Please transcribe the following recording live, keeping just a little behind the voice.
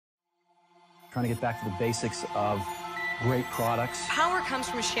trying to get back to the basics of great products. Power comes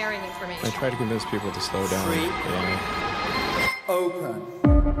from sharing information. I try to convince people to slow down. Free. Yeah. Open.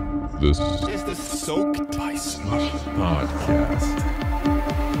 This is the Soaked by Slush podcast.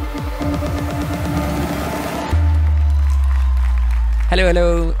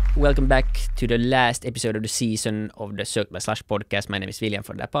 Hello. Welcome back to the last episode of the season of the Soaked by Slush podcast. My name is William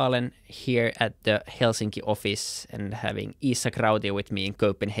von der Palen, here at the Helsinki office and having Isak with me in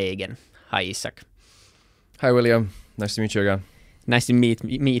Copenhagen. Hi, Isak. Hi, William. Nice to meet you again. Nice to meet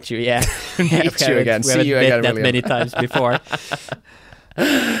you, yeah. Meet you again. See you again, that William. many times before.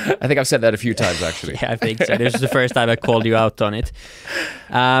 I think I've said that a few times, actually. Yeah, I think so. This is the first time I called you out on it.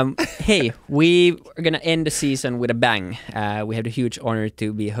 Hey, we are going to end the season with a bang. We have the huge honor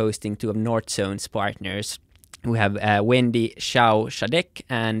to be hosting two of Northzone's partners. We have Wendy Xiao Schadeck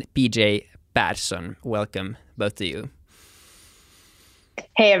and PJ Pärson. Welcome, both of you.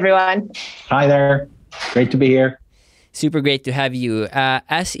 Hey, everyone. Hi there. Great to be here. Super great to have you.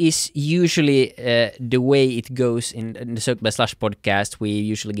 As is usually the way it goes in the Soaked by Slush podcast, we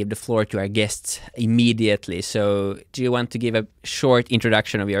usually give the floor to our guests immediately. So do you want to give a short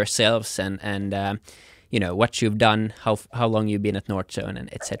introduction of yourselves and you know, what you've done, how long you've been at Northzone,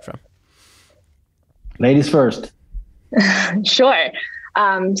 and etc.? Ladies first. Sure.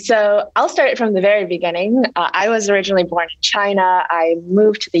 So I'll start from the very beginning. I was originally born in China. I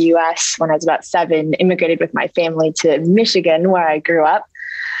moved to the US when I was about 7, immigrated with my family to Michigan, where I grew up,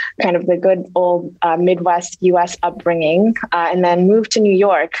 kind of the good old Midwest US upbringing, and then moved to New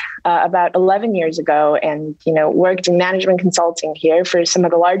York about 11 years ago and, you know, worked in management consulting here for some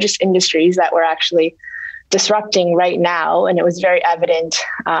of the largest industries that we're actually disrupting right now. And it was very evident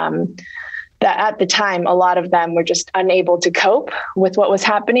that at the time, a lot of them were just unable to cope with what was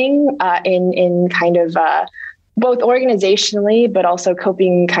happening in kind of both organizationally, but also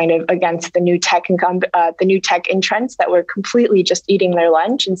coping kind of against the new tech entrants that were completely just eating their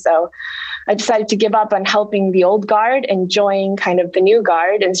lunch. And so I decided to give up on helping the old guard and join kind of the new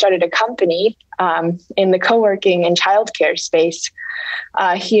guard and started a company in the co-working and childcare space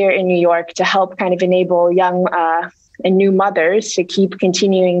here in New York to help kind of enable young and new mothers to keep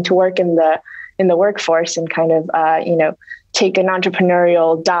continuing to work in the workforce and kind of you know, take an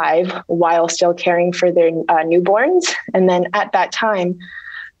entrepreneurial dive while still caring for their newborns. And then at that time,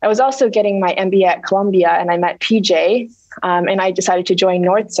 I was also getting my MBA at Columbia, and I met PJ, and I decided to join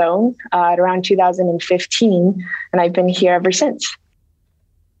Northzone at around 2015, and I've been here ever since.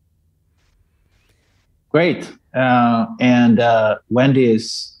 Great. And Wendy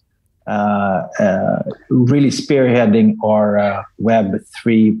is really spearheading our Web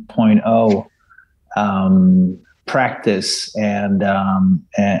 3.0 practice, and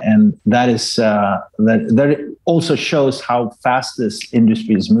that is that also shows how fast this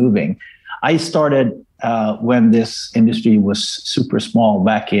industry is moving. I started when this industry was super small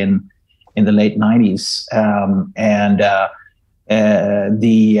back in the late 90s, and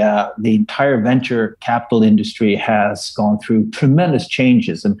the entire venture capital industry has gone through tremendous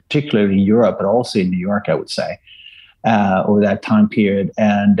changes, and particularly in Europe, but also in New York, I would say, over that time period.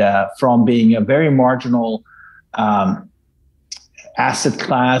 And from being a very marginal asset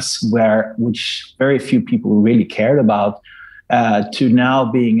class, which very few people really cared about, to now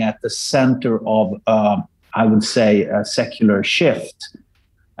being at the center of, I would say, a secular shift.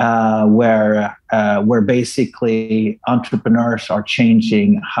 Where basically entrepreneurs are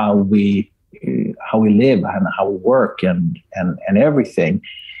changing how we live and how we work and everything,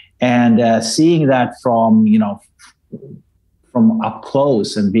 and seeing that from up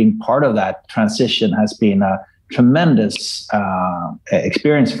close and being part of that transition has been a tremendous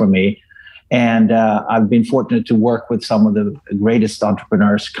experience for me. And I've been fortunate to work with some of the greatest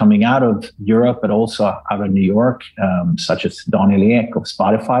entrepreneurs coming out of Europe, but also out of New York, such as Daniel Ek of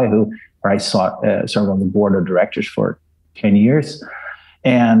Spotify, where I served on the board of directors for 10 years.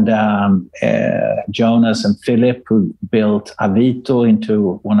 And Jonas and Philip, who built Avito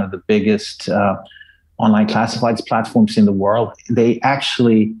into one of the biggest online classifieds platforms in the world. They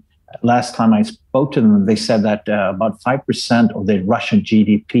actually, last time I spoke to them, they said that about 5% of the Russian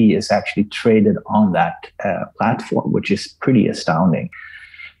GDP is actually traded on that platform, which is pretty astounding.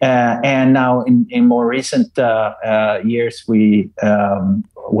 And now in more recent years, Wendy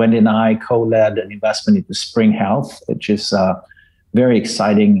and I co-led an investment into Spring Health, which is a very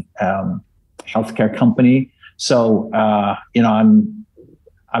exciting healthcare company. So,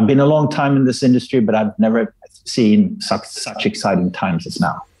 I've been a long time in this industry, but I've never seen such exciting times as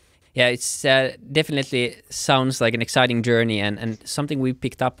now. Yeah, it's definitely sounds like an exciting journey and something we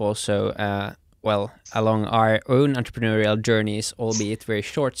picked up also well, along our own entrepreneurial journeys, albeit very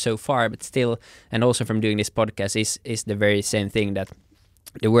short so far, but still, and also from doing this podcast, is the very same thing, that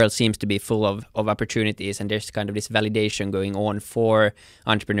the world seems to be full of opportunities, and there's kind of this validation going on for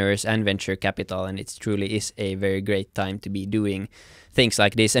entrepreneurs and venture capital, and it truly is a very great time to be doing things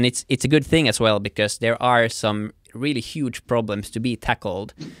like this. And it's a good thing as well, because there are some really huge problems to be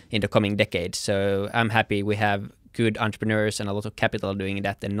tackled in the coming decades. So I'm happy we have good entrepreneurs and a lot of capital doing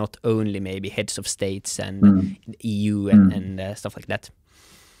that, and not only maybe heads of states and EU and stuff like that.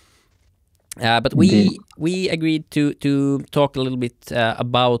 But we agreed to talk a little bit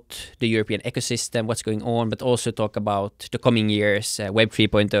about the European ecosystem, what's going on, but also talk about the coming years, Web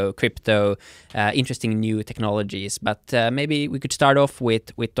 3.0, crypto, interesting new technologies. But maybe we could start off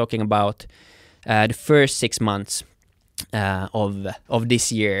with talking about the first 6 months of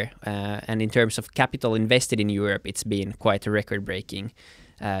this year. And in terms of capital invested in Europe, it's been quite a record-breaking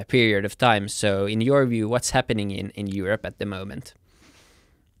period of time. So in your view, what's happening in Europe at the moment?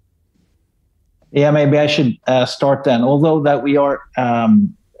 Yeah, maybe I should start then. Although that we are,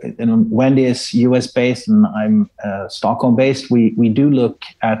 Wendy is US-based and I'm Stockholm-based, we do look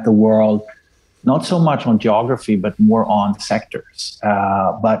at the world not so much on geography, but more on sectors.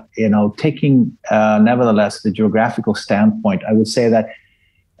 But taking nevertheless the geographical standpoint, I would say that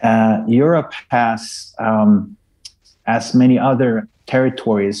Europe has, as many other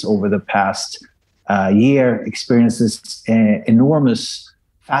territories over the past year, experiences enormous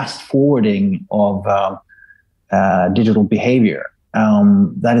fast forwarding of digital behavior.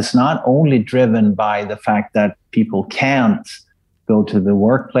 That is not only driven by the fact that people can't go to the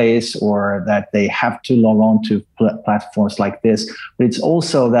workplace or that they have to log on to platforms like this, but it's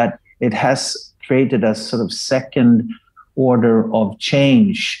also that it has created a sort of second order of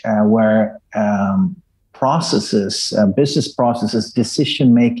change where processes, business processes,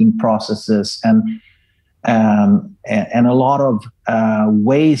 decision-making processes, and a lot of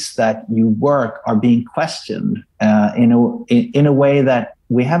ways that you work are being questioned in a way that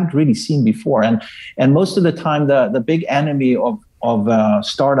we haven't really seen before. And most of the time, the big enemy of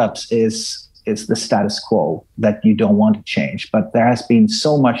startups is the status quo that you don't want to change. But there has been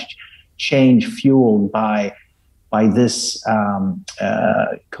so much change fueled by this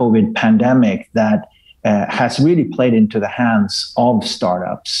COVID pandemic that has really played into the hands of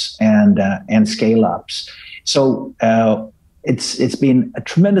startups and scale-ups. So it's been a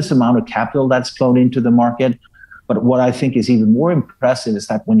tremendous amount of capital that's flowed into the market. But what I think is even more impressive is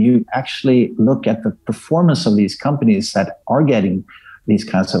that when you actually look at the performance of these companies that are getting these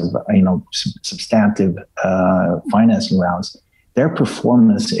kinds of substantive financing rounds, their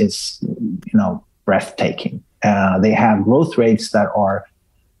performance is breathtaking. They have growth rates that are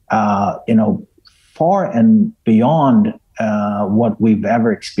far and beyond what we've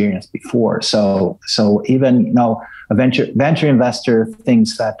ever experienced before. So even a venture investor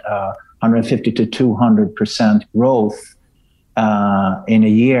thinks that 150 to 200% growth in a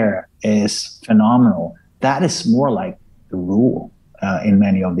year is phenomenal. That is more like the rule in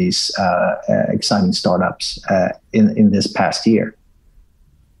many of these exciting startups in this past year.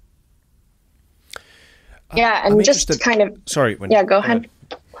 Yeah, and just kind of... Sorry, Wendy. Yeah, go ahead.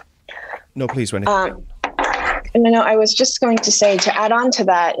 No, please, Wendy. No, I was just going to say, to add on to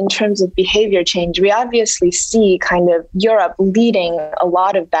that, in terms of behavior change, we obviously see kind of Europe leading a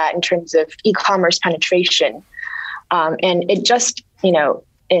lot of that in terms of e-commerce penetration. And it just,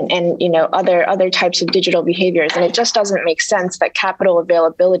 other types of digital behaviors. And it just doesn't make sense that capital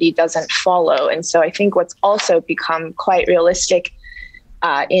availability doesn't follow. And so I think what's also become quite realistic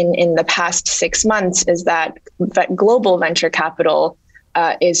in the past 6 months is that global venture capital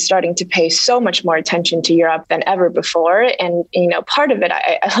is starting to pay so much more attention to Europe than ever before. And, part of it,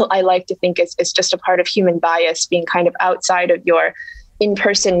 I like to think is just a part of human bias, being kind of outside of your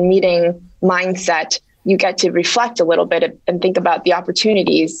in-person meeting mindset. You get to reflect a little bit and think about the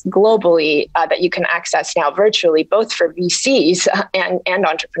opportunities globally that you can access now virtually, both for VCs and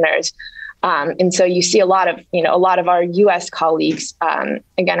entrepreneurs. And so you see a lot of our US colleagues,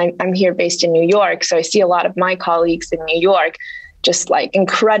 again, I'm here based in New York. So I see a lot of my colleagues in New York just like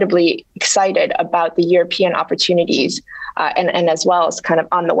incredibly excited about the European opportunities and as well as kind of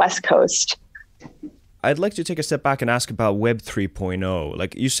on the West Coast. I'd like to take a step back and ask about Web 3.0.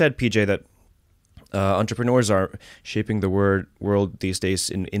 Like you said, PJ, that entrepreneurs are shaping the world these days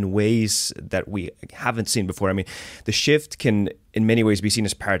in ways that we haven't seen before. I mean, the shift can in many ways be seen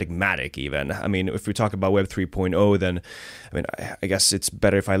as paradigmatic even. I mean, if we talk about Web 3.0, then, I guess it's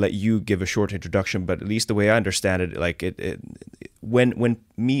better if I let you give a short introduction, but at least the way I understand it, like when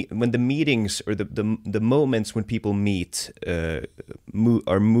when the meetings or the moments when people meet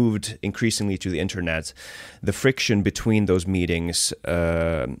are moved increasingly to the internet, the friction between those meetings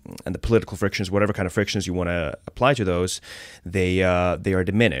and the political frictions, whatever kind of frictions you want to apply to those, they are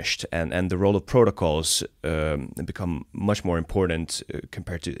diminished, and the role of protocols become much more important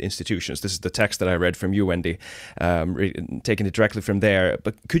compared to institutions. This is the text that I read from you, Wendy, taking it directly from there.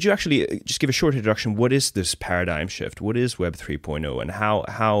 But could you actually just give a short introduction? What is this paradigm shift? What is Web 3.0, and how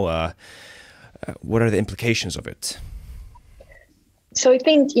what are the implications of it? So I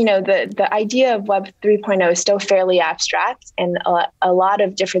think, the idea of Web 3.0 is still fairly abstract, and a lot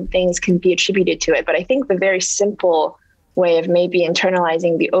of different things can be attributed to it. But I think the very simple way of maybe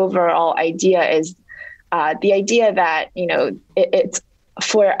internalizing the overall idea is the idea that, it's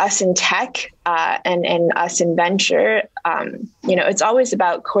for us in tech and us in venture, it's always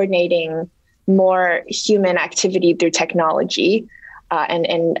about coordinating more human activity through technology.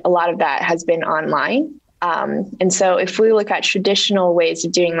 And a lot of that has been online. And so if we look at traditional ways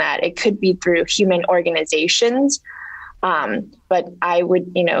of doing that, it could be through human organizations. But I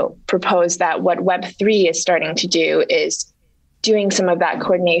would, propose that what Web3 is starting to do is doing some of that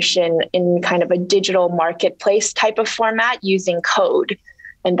coordination in kind of a digital marketplace type of format using code.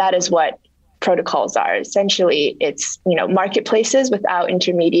 And that is what protocols are. Essentially, it's, marketplaces without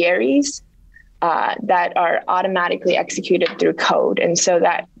intermediaries that are automatically executed through code. And so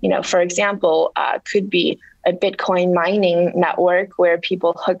that, for example, could be a Bitcoin mining network where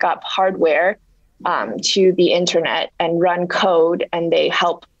people hook up hardware to the internet and run code, and they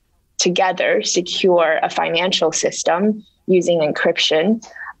help together secure a financial system using encryption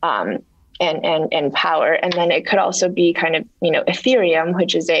and power. And then it could also be kind of, Ethereum,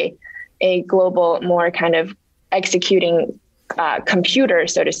 which is a global, more kind of executing computer,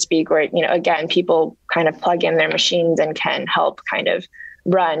 so to speak, where, again, people kind of plug in their machines and can help kind of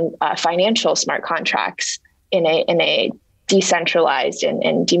run financial smart contracts in a decentralized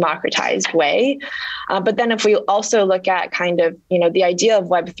and democratized way. But then if we also look at kind of, the idea of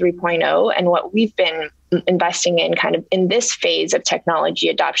Web 3.0 and what we've been investing in kind of in this phase of technology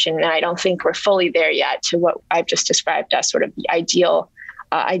adoption, and I don't think we're fully there yet to what I've just described as sort of the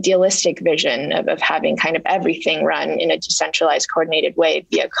idealistic vision of having kind of everything run in a decentralized, coordinated way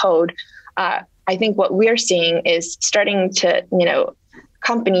via code. I think what we're seeing is starting to,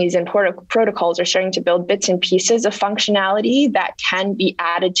 companies and protocols are starting to build bits and pieces of functionality that can be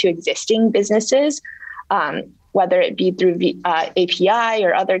added to existing businesses, whether it be through API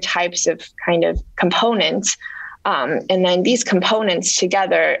or other types of kind of components. And then these components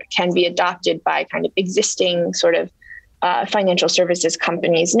together can be adopted by kind of existing sort of financial services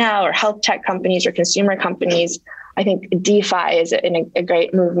companies now, or health tech companies or consumer companies. I think DeFi is a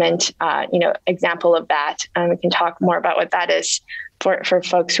great movement, example of that. And we can talk more about what that is for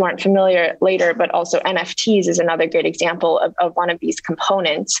folks who aren't familiar later, but also NFTs is another great example of one of these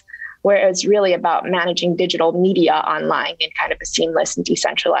components, where it's really about managing digital media online in kind of a seamless and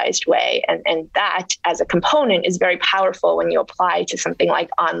decentralized way. And that as a component is very powerful when you apply to something like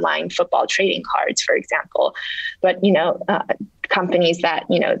online football trading cards, for example. But, companies that,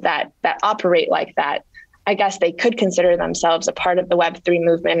 that operate like that, I guess they could consider themselves a part of the Web3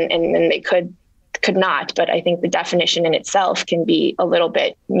 movement, and they could not. But I think the definition in itself can be a little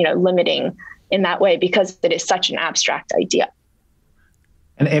bit, limiting in that way, because it is such an abstract idea.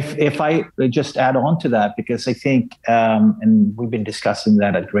 And if I just add on to that, because I think, and we've been discussing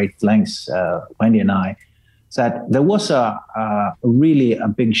that at great lengths, Wendy and I, is that there was really a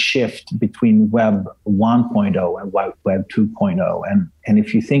big shift between Web 1.0 and Web 2.0. And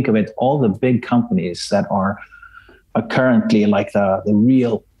if you think of it, all the big companies that are currently like the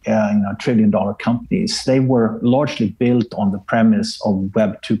real trillion-dollar companies, they were largely built on the premise of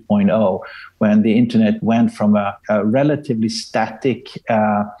Web 2.0, when the internet went from a relatively static,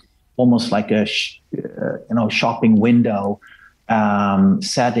 almost like a shopping window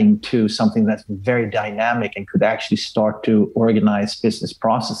setting, to something that's very dynamic and could actually start to organize business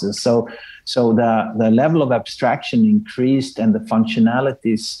processes. So the level of abstraction increased, and the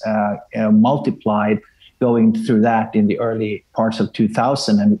functionalities multiplied, going through that in the early parts of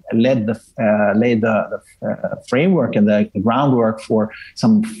 2000, and laid the framework and the groundwork for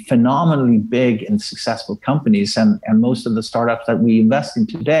some phenomenally big and successful companies. And most of the startups that we invest in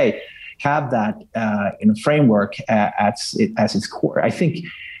today have that in a framework as its core. I think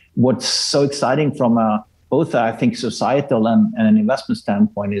what's so exciting from both, I think, societal and an investment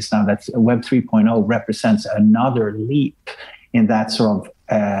standpoint is now that Web 3.0 represents another leap in that sort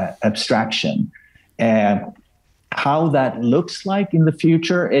of abstraction. How that looks like in the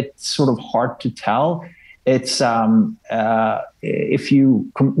future, it's sort of hard to tell. it's if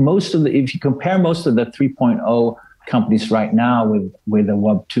you compare most of the 3.0 companies right now with the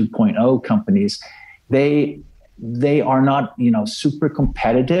Web 2.0 companies, they are not, super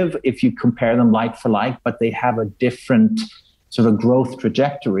competitive if you compare them like for like, but they have a different sort of growth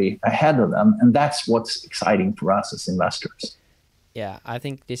trajectory ahead of them, and that's what's exciting for us as investors. Yeah, I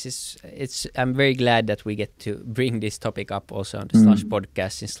think I'm very glad that we get to bring this topic up also on the Slush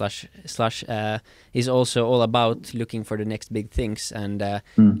podcast, since Slush is also all about looking for the next big things. And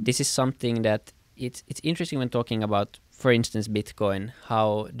this is something that it's interesting when talking about, for instance, Bitcoin,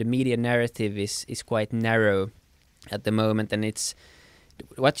 how the media narrative is quite narrow at the moment. And it's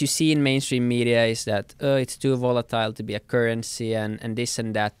what you see in mainstream media is that it's too volatile to be a currency and this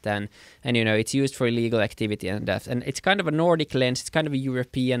and that, and it's used for illegal activity and that, and it's kind of a Nordic lens, it's kind of a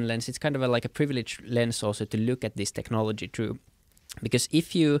European lens, it's kind of like a privileged lens also to look at this technology through, because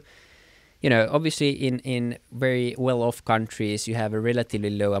if you obviously in very well-off countries you have a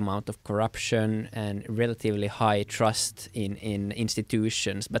relatively low amount of corruption and relatively high trust in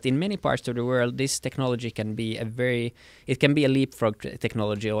institutions, but in many parts of the world this technology can be a leapfrog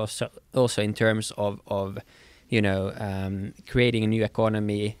technology also in terms of creating a new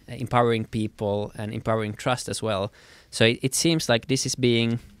economy, empowering people and empowering trust as well. So it seems like this is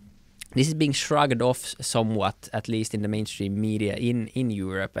being shrugged off somewhat, at least in the mainstream media in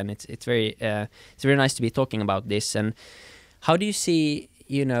Europe, and it's very nice to be talking about this. And how do you see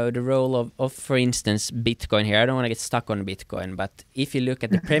the role of for instance Bitcoin here? I don't want to get stuck on Bitcoin, but if you look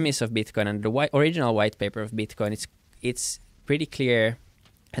at the premise of Bitcoin and the original white paper of Bitcoin, it's pretty clear,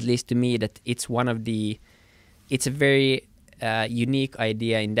 at least to me, that it's a very unique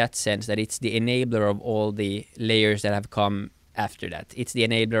idea in that sense that it's the enabler of all the layers that have come after that. It's the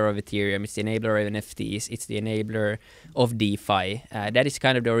enabler of Ethereum, it's the enabler of NFTs, it's the enabler of DeFi. That is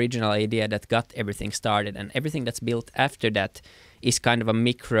kind of the original idea that got everything started, and everything that's built after that is kind of a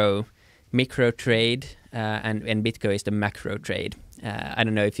micro trade, and Bitcoin is the macro trade. I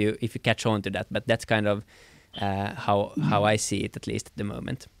don't know if you catch on to that, but that's kind of how I see it, at least at the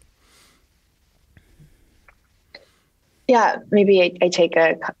moment. Yeah, maybe I take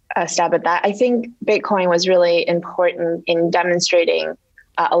a stab at that. I think Bitcoin was really important in demonstrating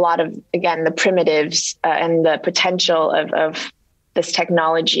a lot of, again, the primitives and the potential of this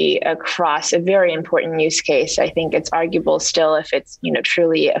technology across a very important use case. I think it's arguable still if it's,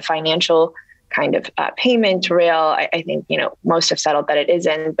 truly a financial kind of payment rail. I think, most have settled that it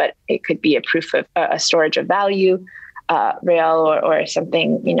isn't, but it could be a proof of a storage of value rail or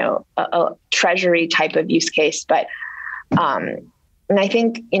something, a treasury type of use case. But and I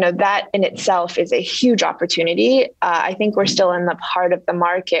think, that in itself is a huge opportunity. I think we're still in the part of the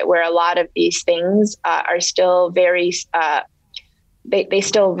market where a lot of these things are still very, they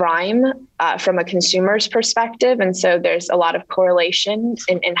still rhyme from a consumer's perspective. And so there's a lot of correlation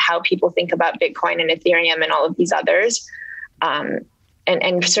in how people think about Bitcoin and Ethereum and all of these others. And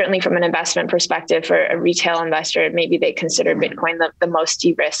certainly from an investment perspective, for a retail investor, maybe they consider Bitcoin the most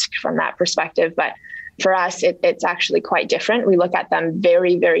de-risked from that perspective. But for us, it's actually quite different. We look at them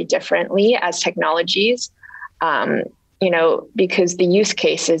very, very differently as technologies, because the use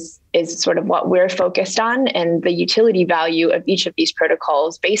case is sort of what we're focused on, and the utility value of each of these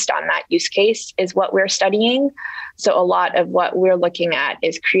protocols based on that use case is what we're studying. So a lot of what we're looking at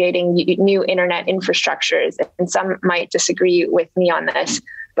is creating new internet infrastructures. And some might disagree with me on this,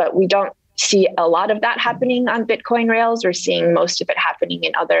 but we don't see a lot of that happening on Bitcoin rails. We're seeing most of it happening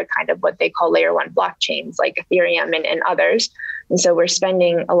in other kind of what they call layer one blockchains like Ethereum and others. And so we're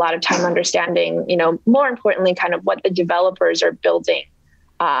spending a lot of time understanding, more importantly, kind of what the developers are building,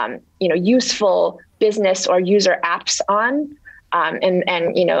 useful business or user apps on.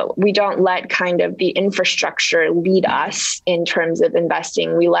 And we don't let kind of the infrastructure lead us in terms of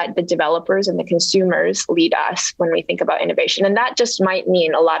investing. We let the developers and the consumers lead us when we think about innovation. And that just might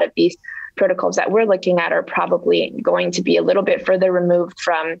mean a lot of these protocols that we're looking at are probably going to be a little bit further removed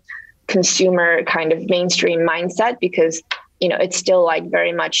from consumer kind of mainstream mindset, because, it's still like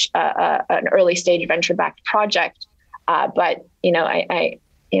very much an early stage venture-backed project. But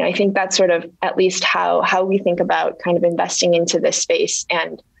I think that's sort of at least how we think about kind of investing into this space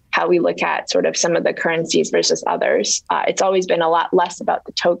and how we look at sort of some of the currencies versus others. It's always been a lot less about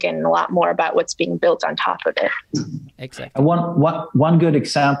the token and a lot more about what's being built on top of it. Exactly. One good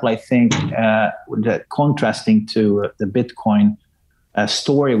example, I think, contrasting to the Bitcoin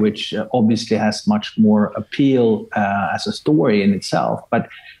story, which obviously has much more appeal as a story in itself, but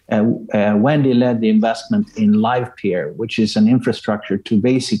Wendy led the investment in LivePeer, which is an infrastructure to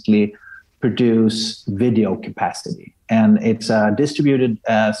basically produce video capacity. And it's a distributed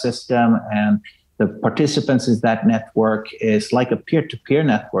system, and The participants in that network is like a peer-to-peer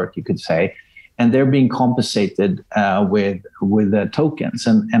network, you could say, and they're being compensated with the tokens.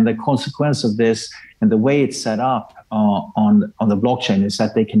 And the consequence of this and the way it's set up on the blockchain is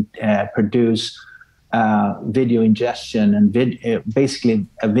that they can produce video ingestion and basically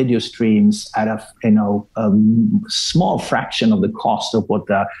video streams at a small fraction of the cost of what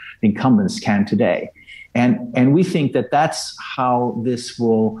the incumbents can today. And we think that that's how this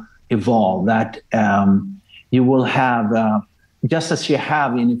will evolve, that you will have, just as you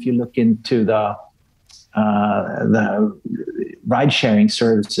have, and if you look into the ride-sharing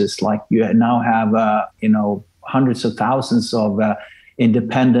services, like you now have, hundreds of thousands of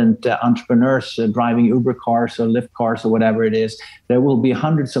independent entrepreneurs driving Uber cars or Lyft cars or whatever it is. There will be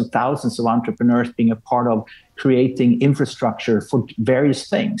hundreds of thousands of entrepreneurs being a part of creating infrastructure for various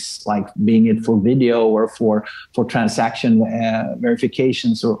things, like being it for video or for transaction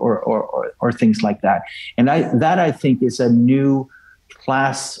verifications or things like that. And I think is a new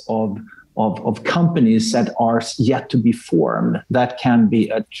class of companies that are yet to be formed that can be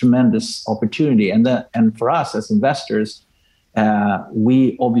a tremendous opportunity. And for us as investors,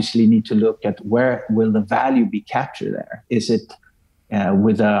 we obviously need to look at where will the value be captured there. Is it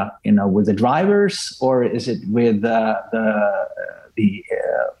with the drivers, or is it with the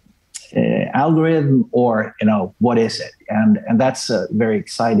algorithm, or what is it? And that's a very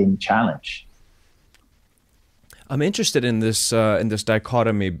exciting challenge. I'm interested in this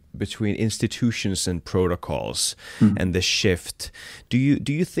dichotomy between institutions and protocols and the shift. Do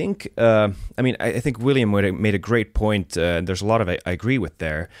you think? I think William made a great point. There's a lot of it I agree with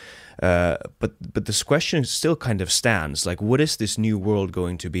there. But this question still kind of stands. Like, what is this new world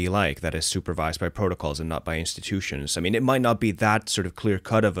going to be like that is supervised by protocols and not by institutions? I mean, it might not be that sort of clear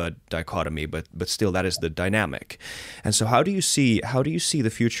cut of a dichotomy, but still that is the dynamic. And so how do you see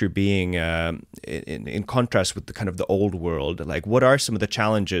the future being in contrast with the kind of the old world? Like, what are some of the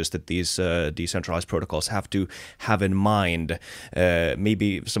challenges that these decentralized protocols have to have in mind?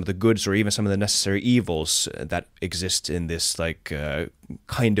 Maybe some of the goods or even some of the necessary evils that exist in this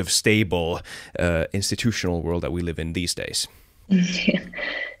kind of stable institutional world that we live in these days.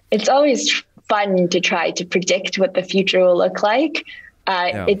 It's always fun to try to predict what the future will look like.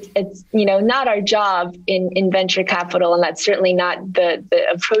 It's not our job in venture capital, and that's certainly not the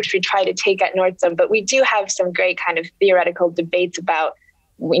approach we try to take at Northzone. But we do have some great kind of theoretical debates about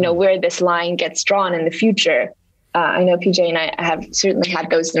where this line gets drawn in the future. I know PJ and I have certainly had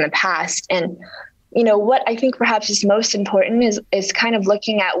those in the past, and what I think perhaps is most important is kind of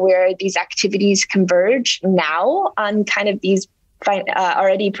looking at where these activities converge now on kind of these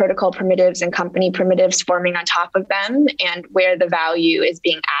already protocol primitives and company primitives forming on top of them, and where the value is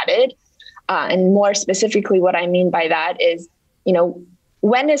being added. And more specifically, what I mean by that is,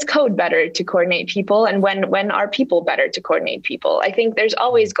 when is code better to coordinate people, and when are people better to coordinate people? I think there's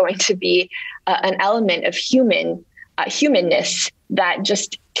always going to be an element of humanness that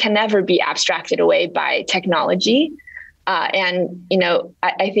just can never be abstracted away by technology.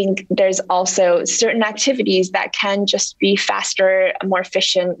 I think there's also certain activities that can just be faster, more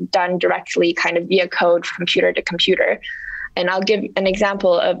efficient, done directly kind of via code, computer to computer. And I'll give an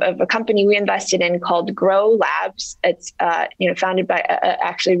example of a company we invested in called Grow Labs. It's founded by a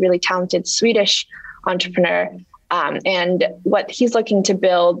actually really talented Swedish entrepreneur. And what he's looking to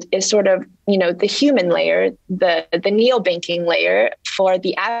build is sort of, the human layer, the neobanking layer for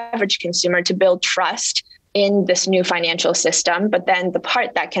the average consumer to build trust in this new financial system. But then the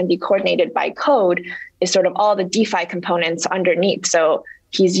part that can be coordinated by code is sort of all the DeFi components underneath. So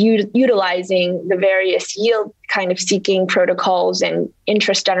he's utilizing the various yield kind of seeking protocols and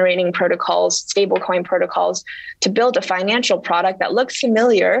interest generating protocols, stablecoin protocols, to build a financial product that looks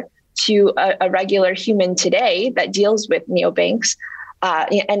familiar to a regular human today that deals with neobanks,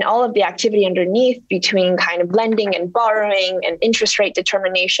 and all of the activity underneath between kind of lending and borrowing and interest rate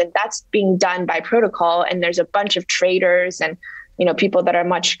determination, that's being done by protocol. And there's a bunch of traders and people that are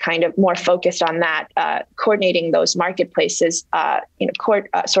much kind of more focused on that, coordinating those marketplaces,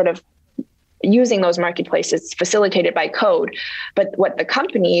 sort of using those marketplaces facilitated by code. But what the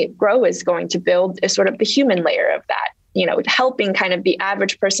company Grow is going to build is sort of the human layer of that, helping kind of the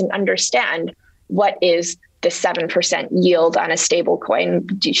average person understand what is the 7% yield on a stable coin.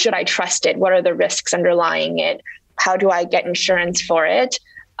 Should I trust it? What are the risks underlying it? How do I get insurance for it?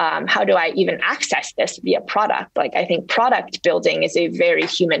 how do I even access this via product? Like, I think product building is a very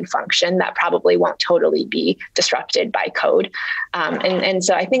human function that probably won't totally be disrupted by code. And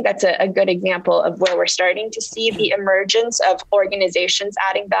so I think that's a good example of where we're starting to see the emergence of organizations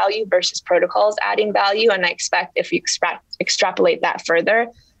adding value versus protocols adding value. And I expect if you extrapolate that further,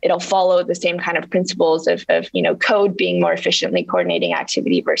 it'll follow the same kind of principles of code being more efficiently coordinating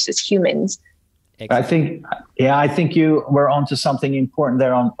activity versus humans. I think you were onto something important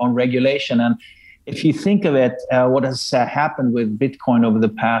there on regulation. And if you think of it, what has happened with Bitcoin over the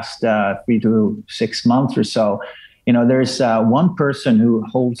past 3 to 6 months or so, there's one person who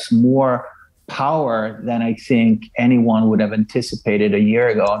holds more power than I think anyone would have anticipated a year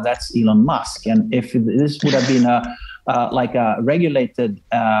ago, and that's Elon Musk. And if this would have been a regulated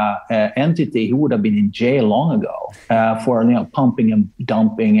entity, he would have been in jail long ago for pumping and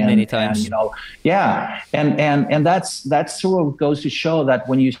dumping and many times. And that sort of goes to show that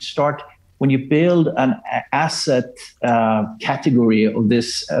when you build an asset category of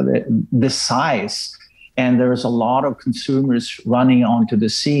this size, and there's a lot of consumers running onto the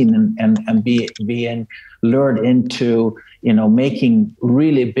scene and being lured into making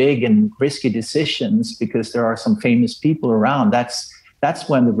really big and risky decisions because there are some famous people around, that's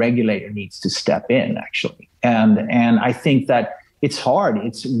when the regulator needs to step in, actually. And I think that it's hard.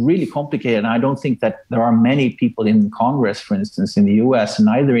 It's really complicated. And I don't think that there are many people in Congress, for instance, in the US, and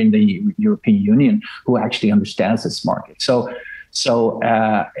neither in the European Union, who actually understands this market.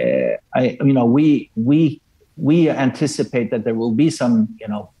 We anticipate that there will be some,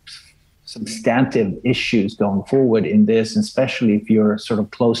 substantive issues going forward in this, especially if you're sort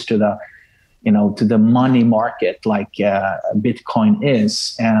of close to the money market like Bitcoin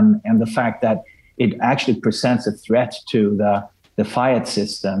is, and the fact that it actually presents a threat to the fiat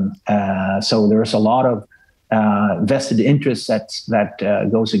system. So there's a lot of vested interest that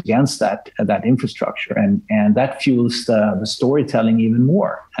goes against that infrastructure, and that fuels the storytelling even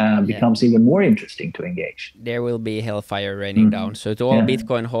more, becomes even more interesting to engage. There will be hellfire raining down. So to all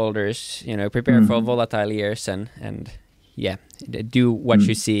Bitcoin holders, prepare for volatile years and do what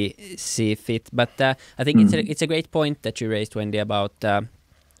you see fit. But I think it's a great point that you raised, Wendy, about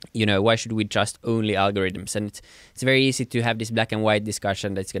why should we trust only algorithms? And it's very easy to have this black and white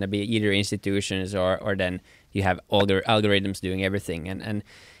discussion that's going to be either institutions or then you have algorithms doing everything. And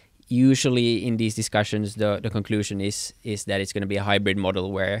usually in these discussions, the conclusion is that it's going to be a hybrid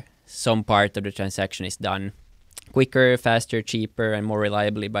model where some part of the transaction is done quicker, faster, cheaper, and more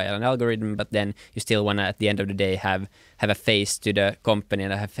reliably by an algorithm, but then you still want to, at the end of the day, have a face to the company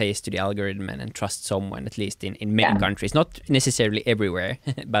and have a face to the algorithm and trust someone, at least in many countries. Not necessarily everywhere,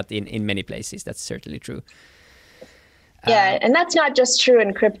 but in many places, that's certainly true. Yeah, and that's not just true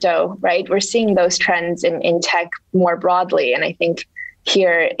in crypto, right? We're seeing those trends in tech more broadly, and I think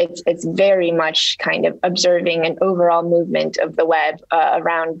here it's very much kind of observing an overall movement of the web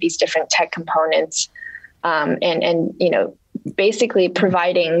around these different tech components. And basically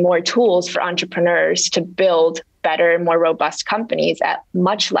providing more tools for entrepreneurs to build better, more robust companies at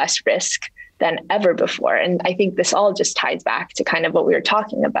much less risk than ever before. And I think this all just ties back to kind of what we were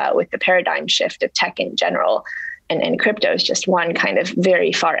talking about with the paradigm shift of tech in general. And crypto is just one kind of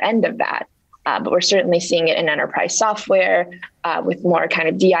very far end of that. But we're certainly seeing it in enterprise software with more kind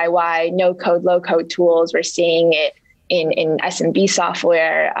of DIY, no code, low code tools. We're seeing it in SMB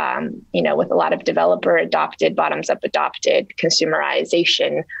software, with a lot of developer adopted, bottoms up adopted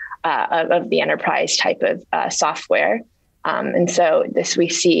consumerization of the enterprise type of software. And so this we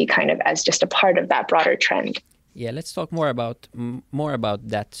see kind of as just a part of that broader trend. Yeah, let's talk more about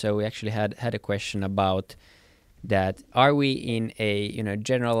that. So we actually had a question about that. Are we in a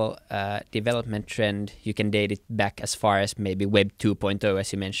general development trend? You can date it back as far as maybe Web 2.0,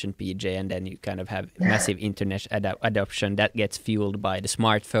 as you mentioned, PJ, and then you kind of have massive internet adoption that gets fueled by the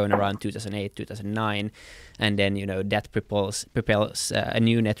smartphone around 2008, 2009, and then that propels a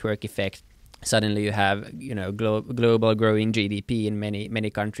new network effect. Suddenly you have global growing GDP in many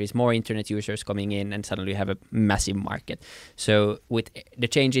countries, more internet users coming in, and suddenly you have a massive market. So with the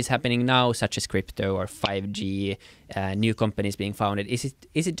changes happening now, such as crypto or 5G, new companies being founded, is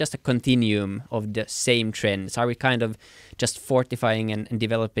it just a continuum of the same trends? Are we kind of just fortifying and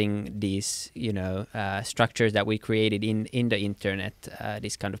developing these structures that we created in the internet,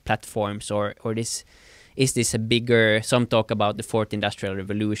 these kind of platforms, or this? Is this a bigger, some talk about the fourth industrial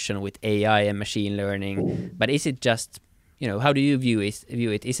revolution with AI and machine learning, but is it just, how do you view it?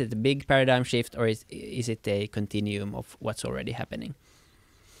 Is it a big paradigm shift, or is it a continuum of what's already happening?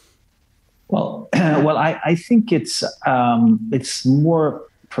 Well, I think it's more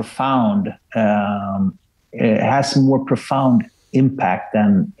profound. It has more profound impact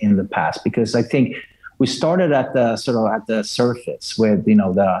than in the past, because I think we started at the surface with,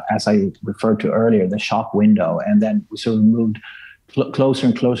 as I referred to earlier, the shop window, and then we sort of moved closer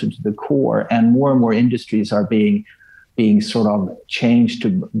and closer to the core, and more industries are being sort of changed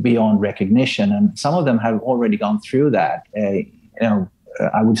to beyond recognition, and some of them have already gone through that.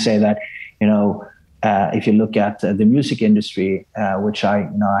 I would say that if you look at the music industry, which I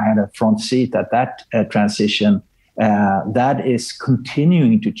had a front seat at that transition, that is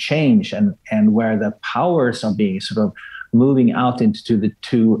continuing to change, and where the powers are being sort of moving out into the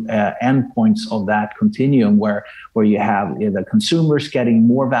two endpoints of that continuum, where you have the consumers getting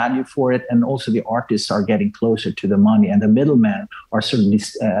more value for it, and also the artists are getting closer to the money, and the middlemen are sort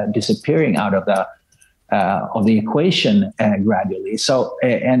of disappearing out of the equation gradually. So,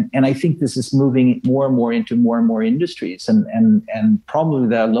 and I think this is moving more and more into more and more industries, and probably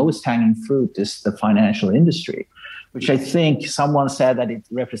the lowest hanging fruit is the financial industry, which I think someone said that it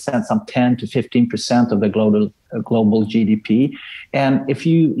represents some 10 to 15% of the global GDP. And if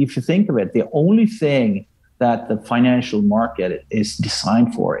you think of it, the only thing that the financial market is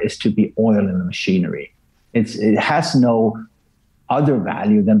designed for is to be oil in the machinery. It has no other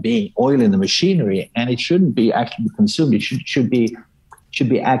value than being oil in the machinery, and it shouldn't be actually consumed. It should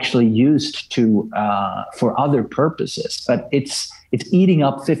be actually used to for other purposes. But it's eating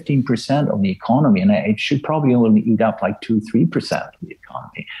up 15% of the economy, and it should probably only eat up like 2-3% of the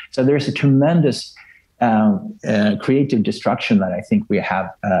economy. So there's a tremendous creative destruction that I think we have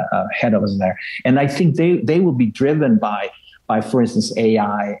ahead of us there, and I think they will be driven by, for instance,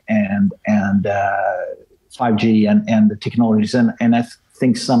 AI and 5G and the technologies, and I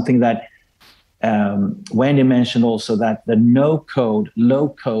think something that Wendy mentioned also, that the no-code,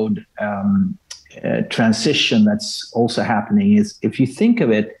 low-code transition that's also happening is, if you think of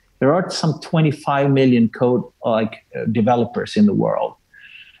it, there are some 25 million code developers in the world,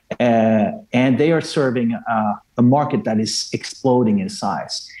 and they are serving a market that is exploding in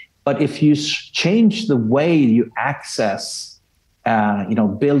size. But if you change the way you access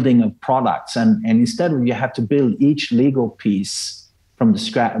building of products, and instead you have to build each Lego piece from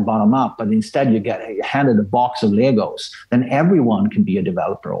the bottom up, but instead you get handed a box of Legos, then everyone can be a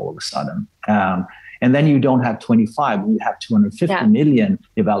developer all of a sudden. And then you don't have 25, you have 250 million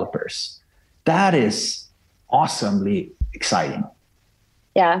developers. That is awesomely exciting.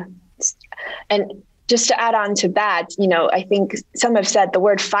 Yeah. And just to add on to that, I think some have said the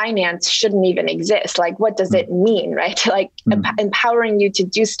word finance shouldn't even exist. Like, what does it mean, right? Like empowering you to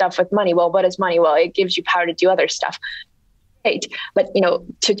do stuff with money. Well, what is money? Well, it gives you power to do other stuff. Right. But,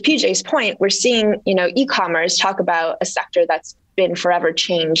 to PJ's point, we're seeing, e-commerce, talk about a sector that's been forever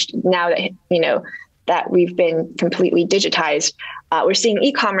changed now that, that we've been completely digitized. We're seeing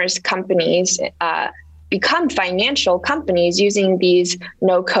e-commerce companies become financial companies using these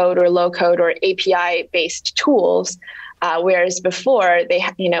no code or low code or API based tools. Whereas before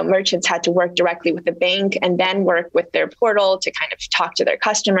merchants had to work directly with the bank and then work with their portal to kind of talk to their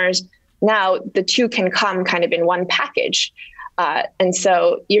customers. Now the two can come kind of in one package. And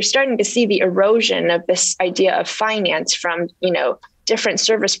so you're starting to see the erosion of this idea of finance from, different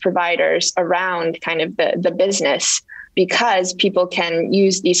service providers around kind of the business, because people can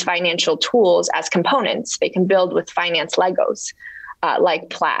use these financial tools as components. They can build with finance Legos, like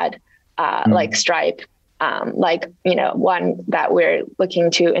Plaid, like Stripe, one that we're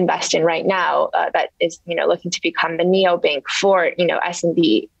looking to invest in right now, that is, looking to become the neobank for,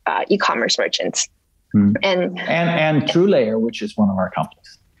 SMB e-commerce merchants. And TrueLayer, which is one of our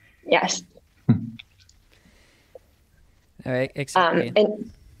companies. Yes. Exactly.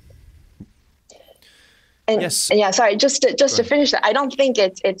 Yes. And yeah, sorry, just to finish that, I don't think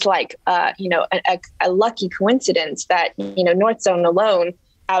it's like, a lucky coincidence that, Northzone alone,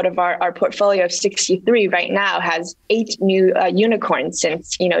 out of our portfolio of 63 right now, has 8 new unicorns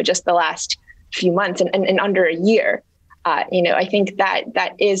since, just the last few months and under a year. I think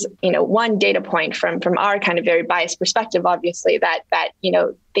that is, one data point from our kind of very biased perspective, obviously, that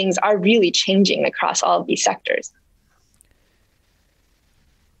things are really changing across all of these sectors.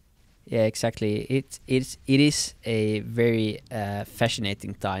 Yeah, exactly. It is a very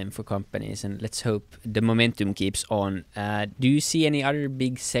fascinating time for companies, and let's hope the momentum keeps on. Do you see any other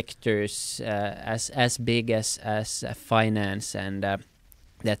big sectors as big as finance and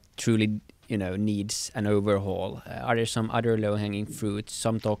that truly needs an overhaul? Are there some other low-hanging fruits?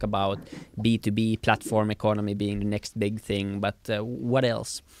 Some talk about B2B platform economy being the next big thing, but what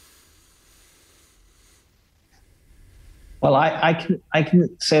else? Well, I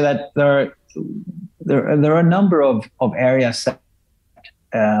can say that there are a number of areas that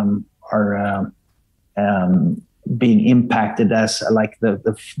are being impacted as like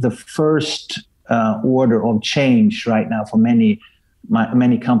the first order of change right now for many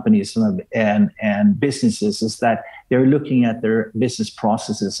companies and businesses, is that they're looking at their business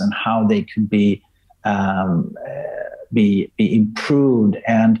processes and how they could be improved.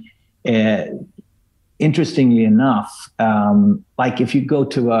 And interestingly enough, like if you go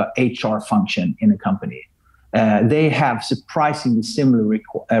to a HR function in a company, they have surprisingly similar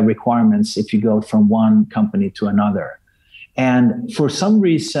requirements if you go from one company to another. And for some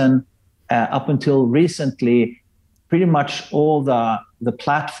reason, up until recently, pretty much all the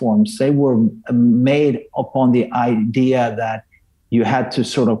platforms, they were made upon the idea that you had to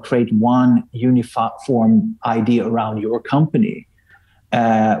sort of create one uniform idea around your company.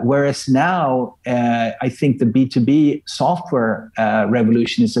 Whereas now, I think the B2B software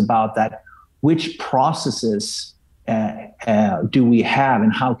revolution is about that. Which processes do we have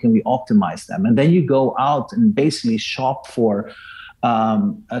and how can we optimize them? And then you go out and basically shop for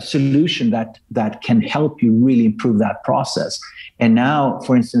a solution that can help you really improve that process. And now,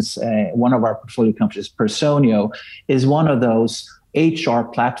 for instance, one of our portfolio companies, Pärson, is one of those HR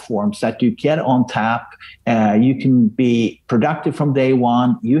platforms that you get on tap. You can be productive from day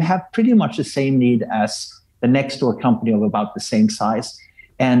one. You have pretty much the same need as the next door company of about the same size.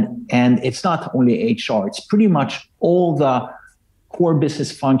 And it's not only HR, it's pretty much all the core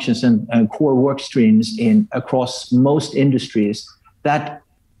business functions and core work streams across most industries that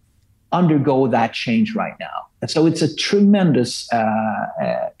undergo that change right now. And so it's a tremendous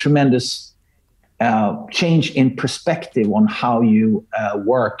change in perspective on how you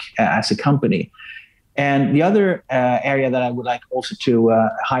work as a company. And the other area that I would like also to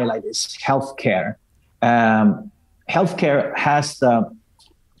highlight is healthcare. Healthcare has the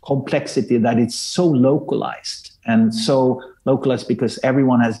complexity that it's so localized, and so localized because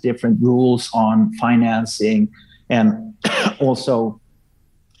everyone has different rules on financing, and also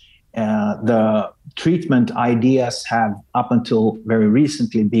the treatment ideas have up until very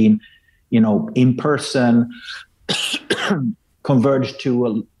recently been, in person, converged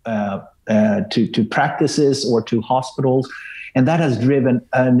to practices or to hospitals, and that has driven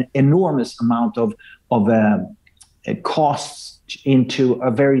an enormous amount of costs into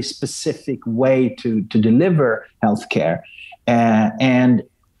a very specific way to deliver healthcare, and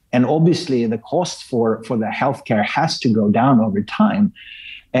obviously the cost for the healthcare has to go down over time.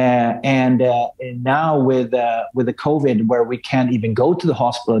 And now with the COVID, where we can't even go to the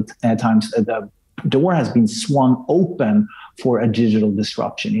hospital at times, the door has been swung open for a digital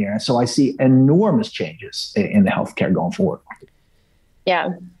disruption here. So I see enormous changes in the healthcare going forward.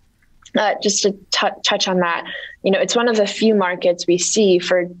 Yeah. Just to touch on that, it's one of the few markets we see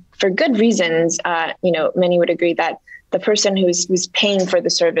for good reasons. Many would agree that the person who's paying for the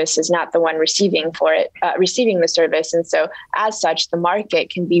service is not the one receiving the service. And so as such, the market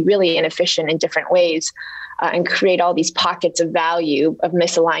can be really inefficient in different ways and create all these pockets of value of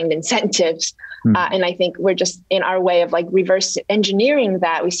misaligned incentives. And I think we're just in our way of like reverse engineering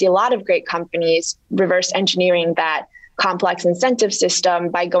that. We see a lot of great companies reverse engineering that complex incentive system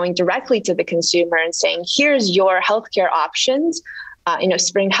by going directly to the consumer and saying, here's your healthcare options.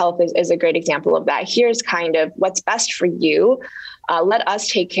 Spring Health is a great example of that. Here's kind of what's best for you. Let us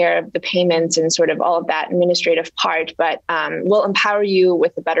take care of the payments and sort of all of that administrative part, but we'll empower you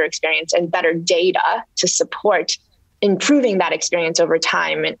with a better experience and better data to support improving that experience over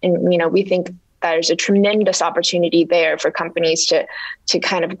time. And we think there's a tremendous opportunity there for companies to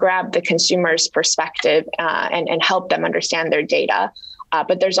kind of grab the consumer's perspective and help them understand their data.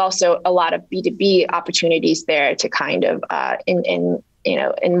 But there's also a lot of B2B opportunities there to kind of in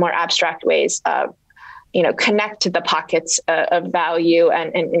more abstract ways, connect to the pockets of value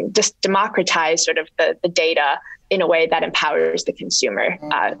and just democratize sort of the data in a way that empowers the consumer.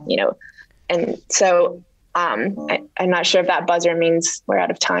 And so I'm not sure if that buzzer means we're out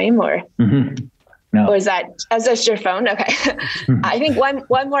of time or. Mm-hmm. No. Or is that your phone? Okay. I think one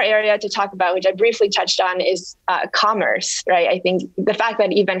more area to talk about, which I briefly touched on, is commerce, right? I think the fact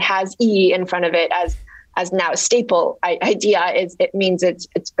that it even has E in front of it as now a staple idea it means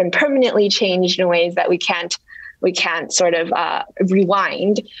it's been permanently changed in ways that we can't sort of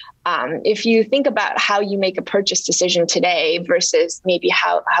rewind. If you think about how you make a purchase decision today versus maybe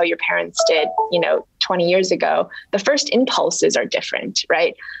how your parents did, 20 years ago, the first impulses are different,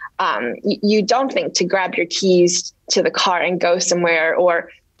 right? You don't think to grab your keys to the car and go somewhere, or,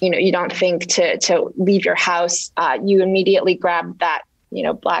 you don't think to leave your house. You immediately grab that,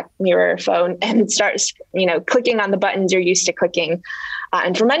 Black Mirror phone and start, clicking on the buttons you're used to clicking.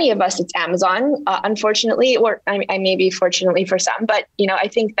 And for many of us, it's Amazon, unfortunately, or I maybe fortunately for some, but, I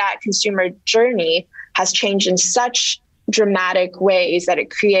think that consumer journey has changed in such dramatic ways that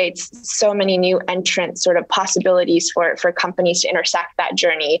it creates so many new entrant sort of possibilities for companies to intersect that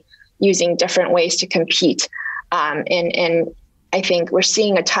journey using different ways to compete. And I think we're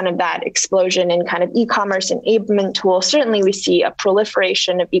seeing a ton of that explosion in kind of e-commerce enablement tools. Certainly we see a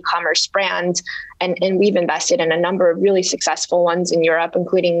proliferation of e-commerce brands, and we've invested in a number of really successful ones in Europe,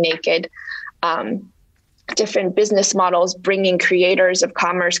 including Naked. Different business models bringing creators of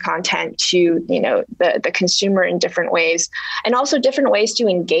commerce content to, the consumer in different ways, and also different ways to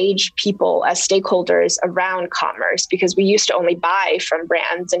engage people as stakeholders around commerce, because we used to only buy from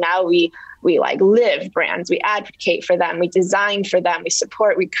brands, and now we like live brands, we advocate for them, we design for them, we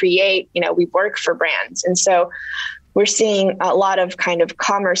support, we create, we work for brands. And so we're seeing a lot of kind of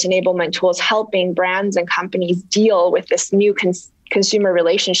commerce enablement tools helping brands and companies deal with this new consumer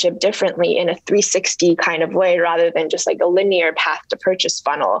relationship differently in a 360 kind of way, rather than just like a linear path to purchase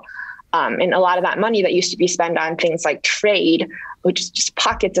funnel. And a lot of that money that used to be spent on things like trade, which is just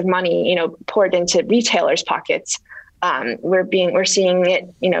pockets of money, poured into retailers' pockets. We're seeing it,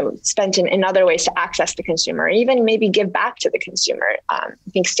 spent in other ways to access the consumer, even maybe give back to the consumer. I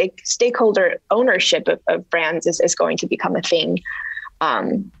think stakeholder ownership of brands is going to become a thing.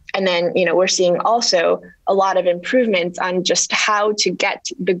 And then, we're seeing also a lot of improvements on just how to get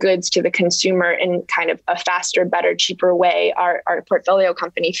the goods to the consumer in kind of a faster, better, cheaper way. Our portfolio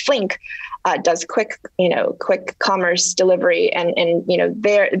company, Flink, does quick commerce delivery, and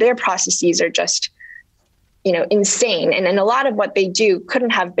their processes are just, insane. And a lot of what they do couldn't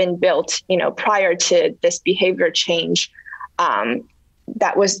have been built, prior to this behavior change.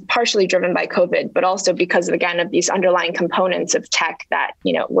 That was partially driven by COVID, but also because, again, of these underlying components of tech that,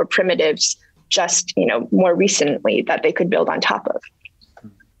 were primitives just, more recently that they could build on top of.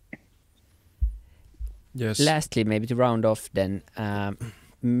 Yes. Lastly, maybe to round off then,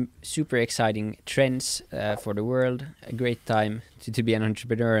 super exciting trends for the world, a great time to be an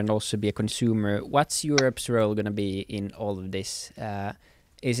entrepreneur and also be a consumer. What's Europe's role going to be in all of this?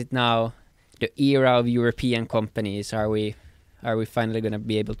 Is it now the era of European companies? Are we finally going to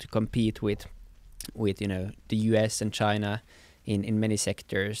be able to compete with the US and China in many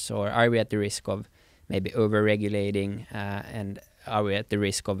sectors, or are we at the risk of maybe over-regulating, and are we at the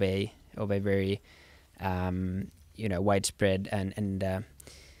risk of a very widespread and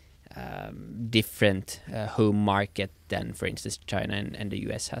different home market than, for instance, China and the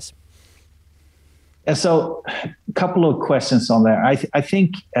US has? Yeah, so a couple of questions on there. I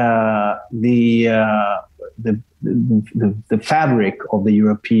think the fabric of the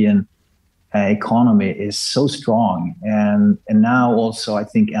European economy is so strong, and now also I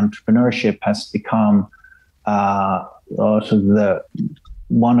think entrepreneurship has become also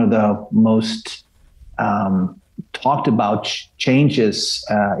one of the most talked about changes.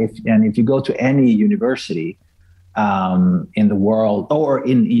 If you go to any university in the world or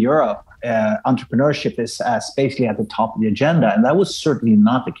in Europe, entrepreneurship is basically at the top of the agenda, and that was certainly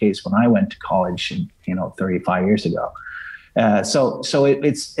not the case when I went to college, 35 years ago. So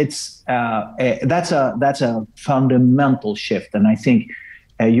that's a fundamental shift, and I think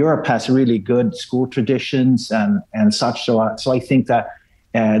Europe has really good school traditions and such. So I think that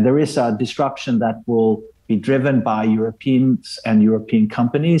there is a disruption that will be driven by Europeans and European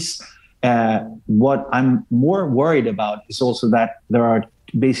companies. What I'm more worried about is also that there are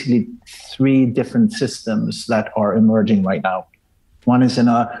basically three different systems that are emerging right now. One is an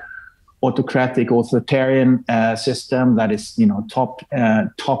autocratic, authoritarian system that is,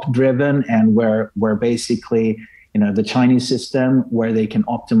 top driven, and where basically, the Chinese system, where they can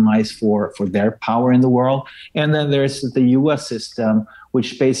optimize for their power in the world. And then there's the US system,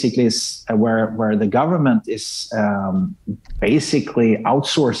 which basically is where the government is basically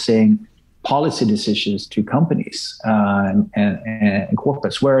outsourcing policy decisions to companies and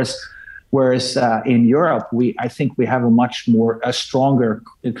corporates. Whereas in Europe, I think we have a stronger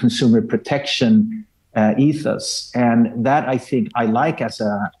consumer protection ethos, and that I think I like as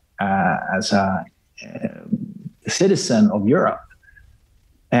a citizen of Europe,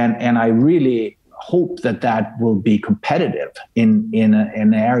 and I really hope that will be competitive in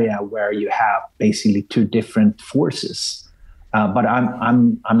an area where you have basically two different forces. But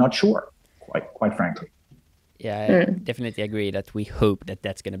I'm not sure. Quite frankly. Yeah, I definitely agree that we hope that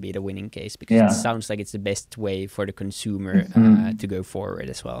that's going to be the winning case, because it sounds like it's the best way for the consumer to go forward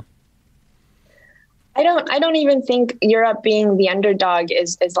as well. I don't even think Europe being the underdog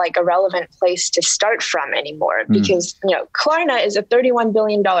is like a relevant place to start from anymore, because Klarna is a $31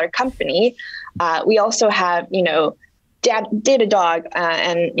 billion company. We also have Datadog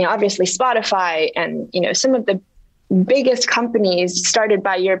and obviously Spotify and some of the biggest companies started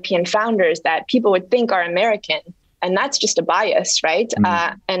by European founders that people would think are American. And that's just a bias, right?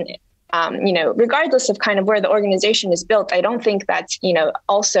 Regardless of kind of where the organization is built, I don't think that's,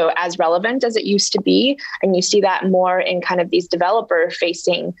 also as relevant as it used to be. And you see that more in kind of these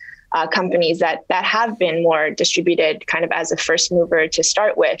developer-facing companies that have been more distributed kind of as a first mover to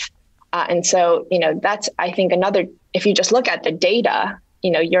start with. And so, that's, I think, another, if you just look at the data,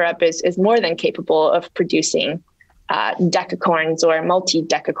 Europe is more than capable of producing decacorns or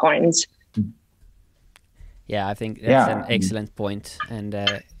multi-decacorns. Yeah, I think that's an excellent point. And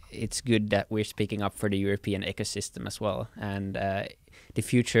it's good that we're speaking up for the European ecosystem as well. And the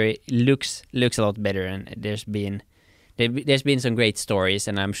future looks a lot better. And there's been some great stories,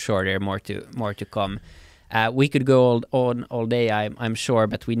 and I'm sure there are more to come. We could go on all day, I'm sure,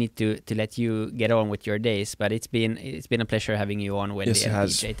 but we need to let you get on with your days. But it's been a pleasure having you on, Wendy and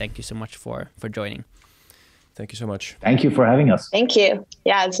PJ. Thank you so much for joining. Thank you so much. Thank you for having us. Thank you.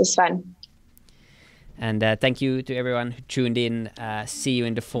 Yeah, this was fun. And thank you to everyone who tuned in. See you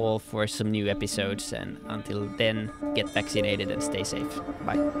in the fall for some new episodes. And until then, get vaccinated and stay safe.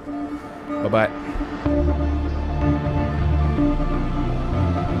 Bye. Bye-bye.